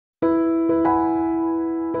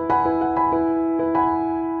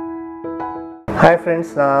Hi friends,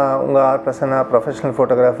 நான் உங்கள் R.Prasanna professional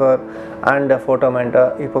photographer and photo mentor.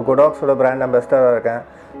 இப்போ Godoxோட brand ambassador இருக்கேன்.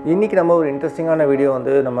 இன்னைக்கு நம்ம ஒரு இன்ட்ரெஸ்டிங்கான வீடியோ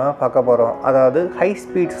வந்து நம்ம பார்க்க போகிறோம். அதாவது ஹை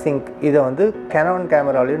ஸ்பீட் சிங்க் இதை வந்து Canon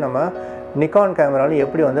கேமராலையும் நம்ம Nikon கேமராலையும்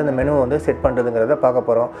எப்படி வந்து அந்த மெனு வந்து செட் பண்ணுறதுங்கிறத பார்க்க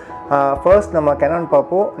போகிறோம். ஃபர்ஸ்ட் நம்ம Canon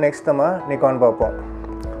பார்ப்போம், நெக்ஸ்ட் நம்ம Nikon பார்ப்போம்.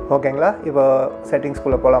 ஓகேங்களா? இப்போ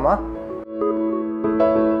செட்டிங்ஸ்குள்ளே போகலாமா?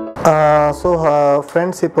 ஸோ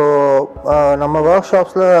ஃப்ரெண்ட்ஸ், இப்போது நம்ம ஒர்க்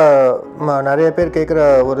ஷாப்ஸில் நிறைய பேர் கேட்குற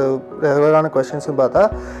ஒரு ரெகுலரான கொஸ்டின்ஸும் பார்த்தா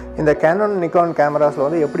இந்த Canon Nikon கேமராஸில்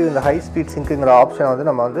வந்து எப்படி இந்த ஹை ஸ்பீட் சிங்க்குங்கிற ஆப்ஷனை வந்து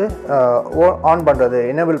நம்ம வந்து ஆன் பண்ணுறது,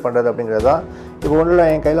 எனேபிள் பண்ணுறது அப்படிங்கிறது தான். இப்போ ஒன்றில்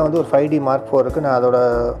என் கையில் வந்து ஒரு 5D Mark IV இருக்குது. நான் அதோட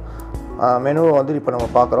மெனுவை வந்து இப்போ நம்ம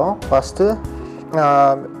பார்க்குறோம்.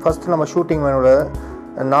 ஃபஸ்ட்டு நம்ம ஷூட்டிங் மெனுவில்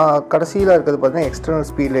நான் கடைசியில் இருக்கிறது பார்த்திங்கன்னா எக்ஸ்டர்னல்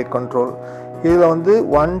ஸ்பீட் லைட் கண்ட்ரோல். இதில் வந்து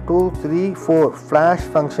 1 2 3 4 ஃப்ளாஷ்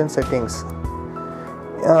ஃபங்க்ஷன் செட்டிங்ஸ்.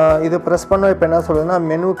 இதை ப்ரெஸ் பண்ண இப்போ என்ன சொல்லுதுன்னா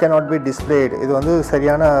மெனு கேனாட் பி டிஸ்பிளேடு. இது வந்து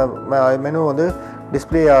சரியான மெனு வந்து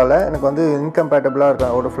டிஸ்பிளே ஆகலை, எனக்கு வந்து இன்கம்பேட்டபிளாக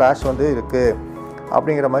இருக்க ஒரு ஃப்ளாஷ் வந்து இருக்குது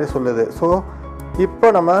அப்படிங்கிற மாதிரி சொல்லுது. ஸோ இப்போ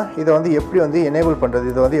நம்ம இதை வந்து எப்படி வந்து எனேபிள் பண்ணுறது,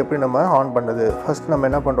 இதை வந்து எப்படி நம்ம ஆன் பண்ணுறது, ஃபஸ்ட் நம்ம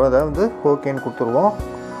என்ன பண்ணுறோம், அதை வந்து ஓகேன்னு கொடுத்துருவோம்.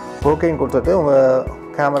 ஓகேன்னு கொடுத்துட்டு உங்கள்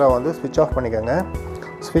கேமரா வந்து ஸ்விட்ச் ஆஃப் பண்ணிக்கோங்க.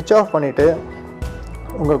 ஸ்விட்ச் ஆஃப் பண்ணிவிட்டு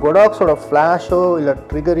உங்கள் கொடாக்ஸோட ஃப்ளாஷோ இல்லை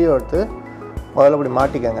ட்ரிகரையோ எடுத்து முதல்ல இப்படி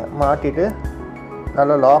மாட்டிக்கோங்க. மாட்டிட்டு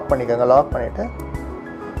நல்லா லாக் பண்ணிக்கோங்க. லாக் பண்ணிவிட்டு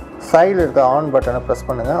சைடில் இருக்க ஆன் பட்டனை ப்ரெஸ்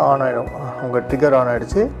பண்ணுங்கள். ஆன் ஆகிடும். உங்கள் ட்ரிகர் ஆன்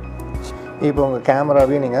ஆகிடுச்சு. இப்போ உங்கள்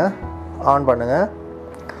கேமராவையும் நீங்கள் ஆன் பண்ணுங்கள்.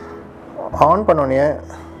 ஆன் பண்ணோடனே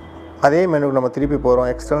அதே மெனுக்கு நம்ம திருப்பி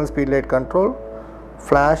போகிறோம். External speed light control,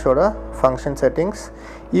 ஃப்ளாஷோட function settings.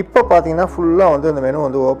 இப்போ பார்த்தீங்கன்னா ஃபுல்லாக வந்து அந்த மெனு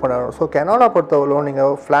வந்து ஓப்பன் ஆகும். ஸோ Canon பொறுத்தவரையிலோ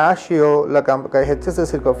நீங்கள் ஃப்ளாஷையோ இல்லை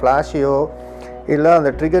HSS இருக்க ஃப்ளாஷையோ இல்லை அந்த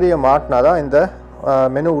ட்ரிகரையோ மாட்டினா தான் இந்த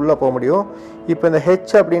மெனு உள்ளே போக முடியும். இப்போ இந்த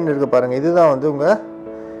ஹெச் அப்படின்னு இருக்குது பாருங்கள், இதுதான் வந்து உங்கள்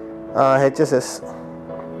HSS.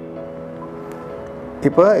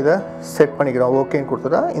 இப்போ இதை செட் பண்ணிக்கிறோம். ஓகேன்னு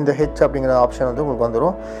கொடுத்துட்டா இந்த ஹெச் அப்படிங்கிற ஆப்ஷன் வந்து உங்களுக்கு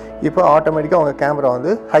வந்துடும். இப்போ ஆட்டோமேட்டிக்காக உங்கள் கேமரா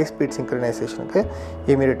வந்து ஹை ஸ்பீட் சிங்க்ரனைசேஷனுக்கு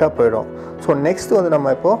இமீடியட்டாக போயிடும். ஸோ நெக்ஸ்ட் வந்து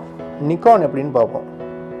நம்ம இப்போது Nikon எப்படின்னு பார்ப்போம்.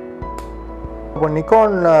 இப்போ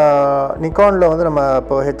நிக்கானில் வந்து நம்ம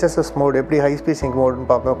இப்போ HSS மோட் எப்படி ஹை ஸ்பீட் சிங்க் மோடுன்னு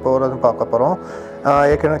பார்க்க போகிறோம்.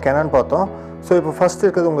 ஏற்கனவே Canon பார்த்தோம். ஸோ இப்போ ஃபஸ்ட்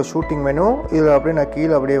இருக்கிறது உங்கள் ஷூட்டிங் மெனு. இதில் அப்படியே நான்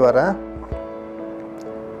கீழே அப்படியே வரேன்.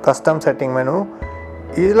 Custom setting menu.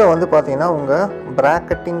 இதில் வந்து பார்த்தீங்கன்னா உங்கள்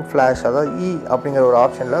ப்ராக்கெட்டிங் ஃப்ளாஷ், அதாவது அப்படிங்கிற ஒரு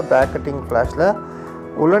ஆப்ஷனில் ப்ராக்கெட்டிங் ஃப்ளாஷில்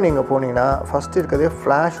உள்ளே நீங்கள் போனீங்கன்னா ஃபஸ்ட்டு இருக்கிறதே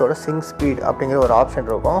ஃப்ளாஷோட சிங்க் ஸ்பீட் அப்படிங்கிற ஒரு ஆப்ஷன்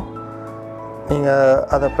இருக்கும். நீங்கள்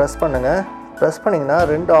அதை ப்ரெஸ் பண்ணுங்கள். ப்ரெஸ் பண்ணிங்கன்னா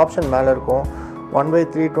ரெண்டு ஆப்ஷன் மேலே இருக்கும்.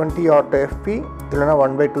 1/320 ஆட்டோ எஃப்பி இல்லைனா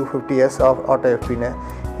 1/250s ஆட்டோ எஃப்பின்னு.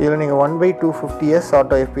 இதில் நீங்கள் 1/250s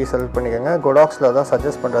ஆட்டோ எஃப்பி செலக்ட் பண்ணிக்கோங்க. கொடாக்ஸில் தான்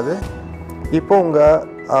சஜஸ்ட் பண்ணுறது. இப்போ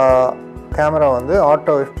உங்கள் கேமரா வந்து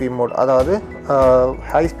ஆட்டோ எஃப்பி மோட், அதாவது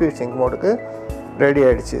ஹை ஸ்பீட் சிங்க் மோடுக்கு ரெடி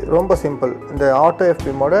ஆகிடுச்சு. ரொம்ப சிம்பிள். இந்த ஆட்டோ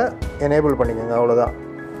எஃப்பி மோடை எனேபிள் பண்ணிக்கோங்க, அவ்வளோதான்.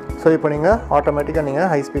 ஸோ இப்போ நீங்கள் ஆட்டோமேட்டிக்காக நீங்கள்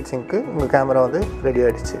ஹை ஸ்பீட் சிங்க்கு உங்கள் கேமரா வந்து ரெடி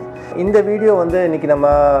ஆகிடுச்சு. இந்த வீடியோ வந்து இன்றைக்கி நம்ம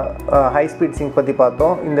ஹை ஸ்பீட் சிங்க் பற்றி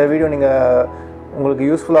பார்த்தோம். இந்த வீடியோ உங்களுக்கு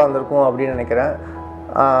யூஸ்ஃபுல்லாக இருந்திருக்கும் அப்படின்னு நினைக்கிறேன்.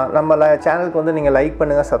 நம்ம சேனலுக்கு வந்து நீங்கள் லைக்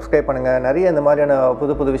பண்ணுங்கள், சப்ஸ்கிரைப் பண்ணுங்கள். நிறைய இந்த மாதிரியான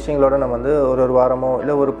புது புது விஷயங்களோட நம்ம வந்து ஒரு வாரமோ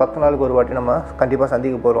இல்லை ஒரு 10 நாளுக்கு ஒரு வாட்டி நம்ம கண்டிப்பாக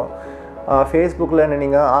சந்திக்க போகிறோம். ஃபேஸ்புக்கில்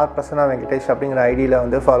நீங்கள் R.Prasanna Venkatesh அப்படிங்கிற ஐடியில்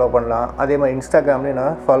வந்து ஃபாலோ பண்ணலாம். அதே மாதிரி இன்ஸ்டாகிராம்லேயும்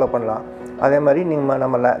நான் ஃபாலோ பண்ணலாம். அதே மாதிரி நீங்கள்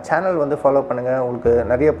நம்ம சேனல் வந்து ஃபாலோ பண்ணுங்கள். உங்களுக்கு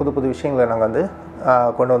நிறைய புது புது விஷயங்களை நாங்கள் வந்து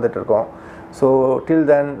கொண்டு வந்துட்டுருக்கோம். So till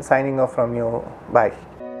then, signing off from you. Bye.